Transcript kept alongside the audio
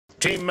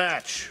Team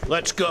match,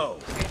 let's go.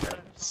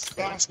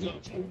 First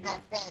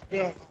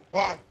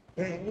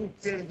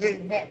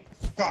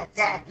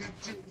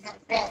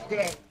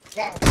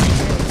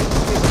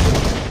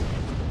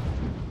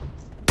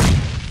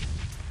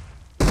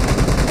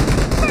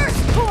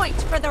point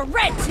for the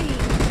red team!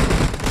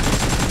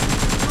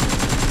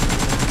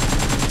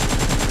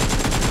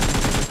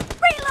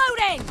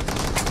 Reloading!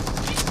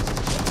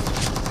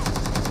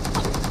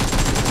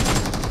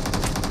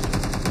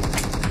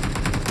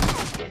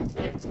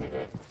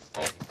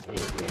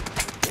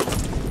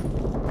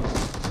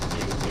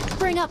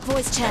 Bring up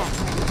voice chat.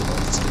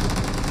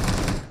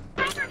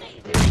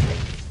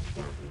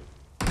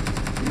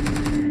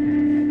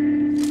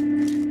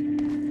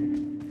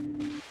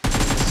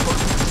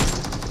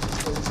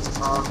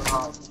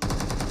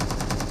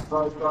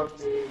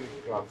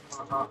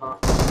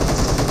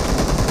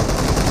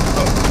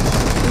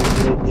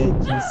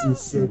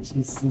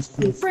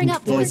 Bring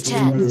up voice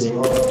chat.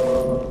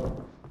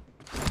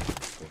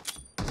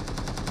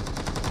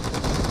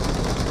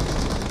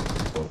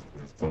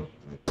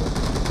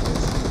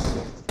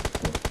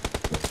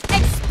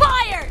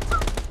 Expired!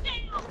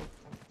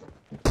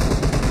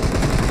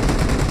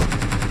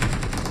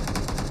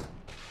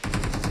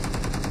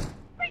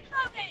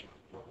 Reloading!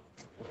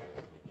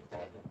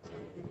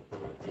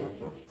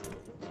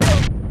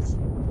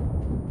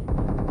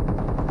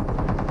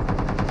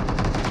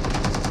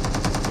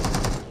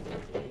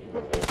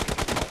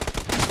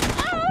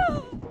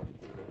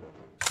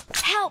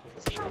 Help!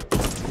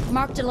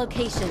 Marked a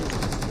location.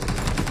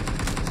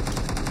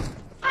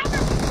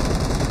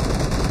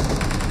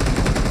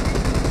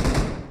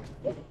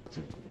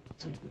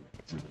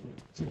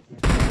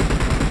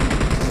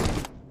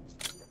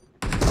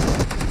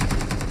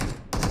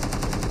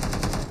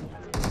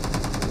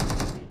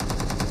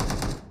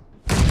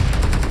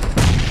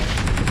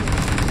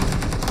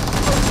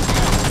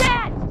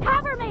 Dad,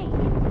 cover me!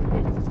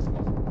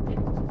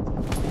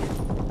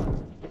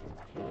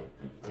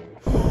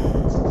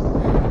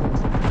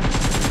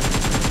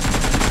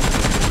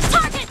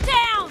 Target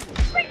down!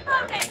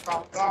 Reloading!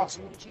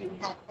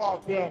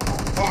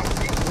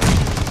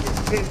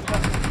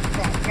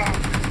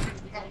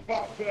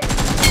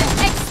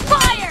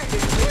 Expired!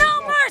 No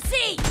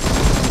mercy!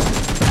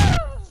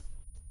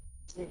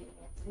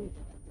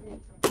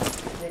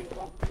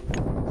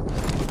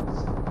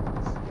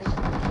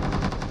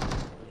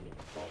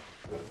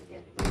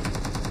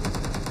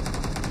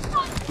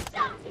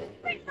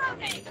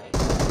 Reloading!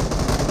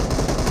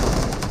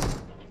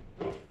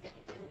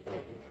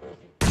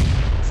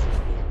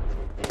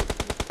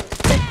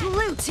 The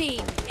blue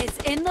team is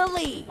in the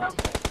lead.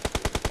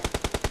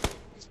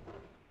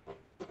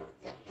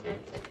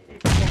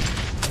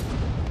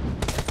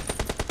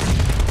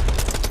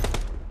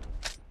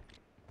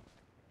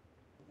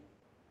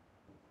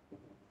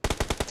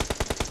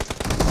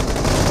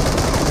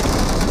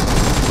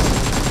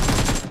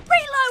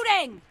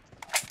 Reloading!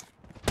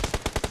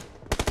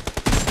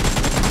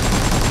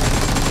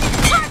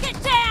 Target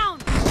down!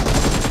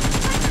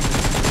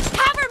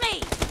 Cover me!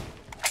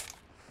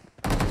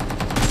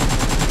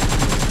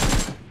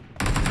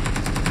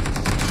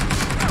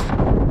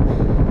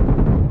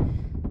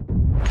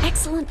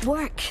 Excellent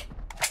work.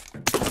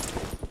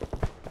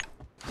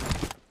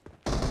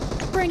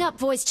 Bring up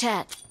voice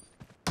chat.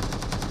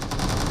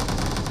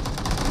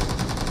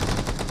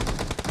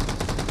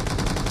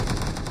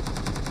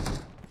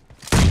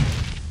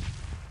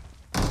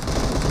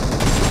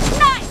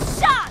 Nice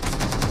shot!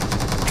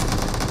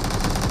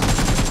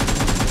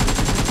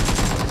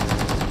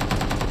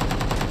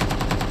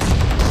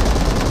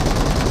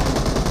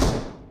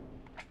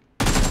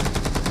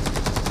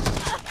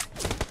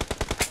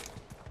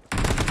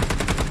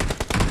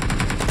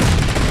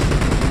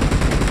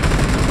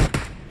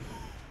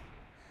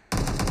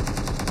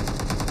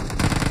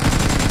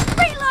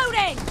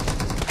 Reloading!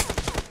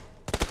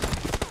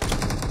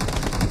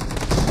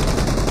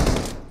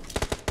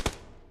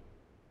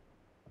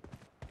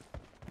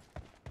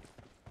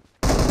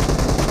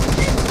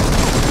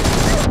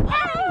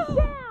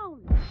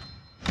 Down!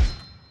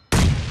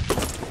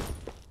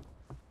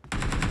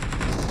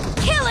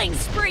 Killing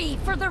spree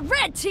for the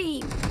red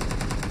team!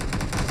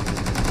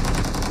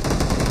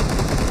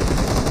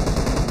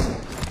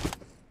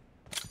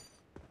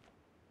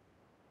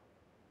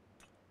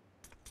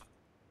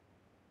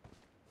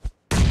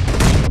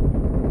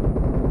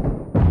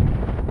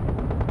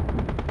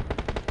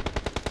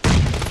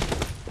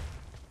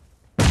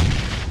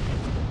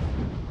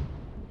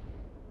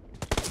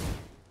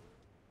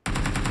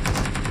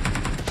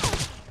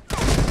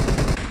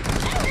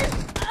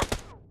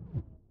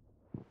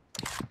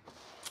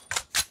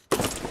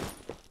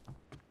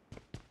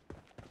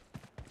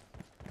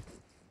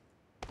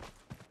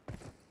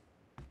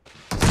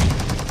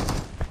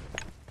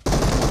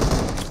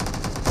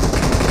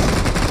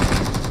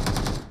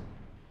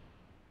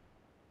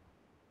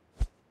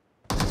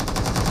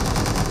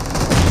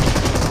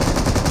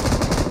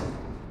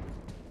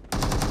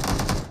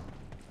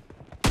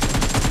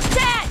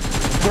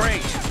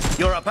 Great!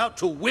 You're about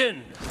to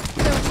win!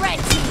 The red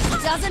team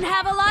doesn't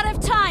have a lot of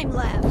time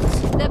left.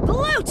 The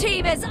blue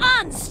team is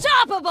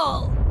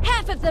unstoppable!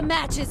 Half of the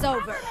match is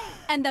over,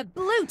 and the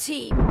blue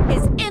team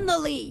is in the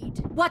lead.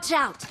 Watch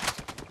out!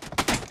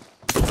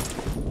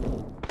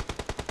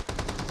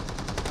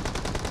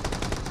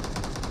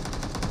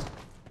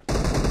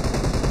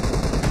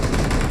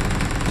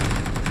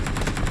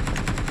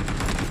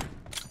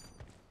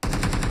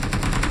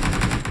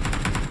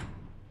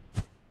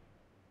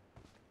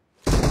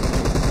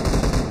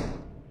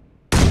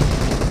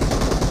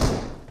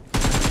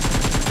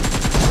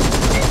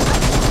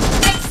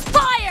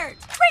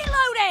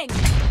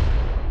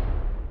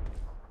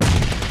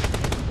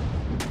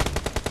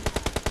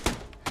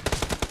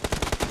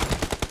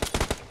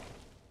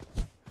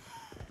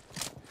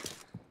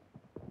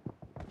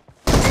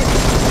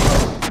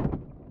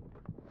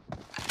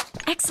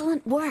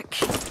 Excellent work.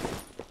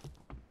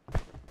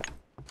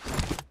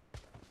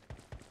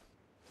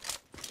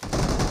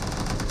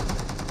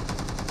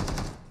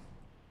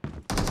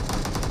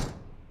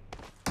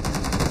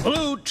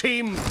 Blue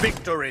team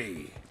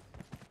victory!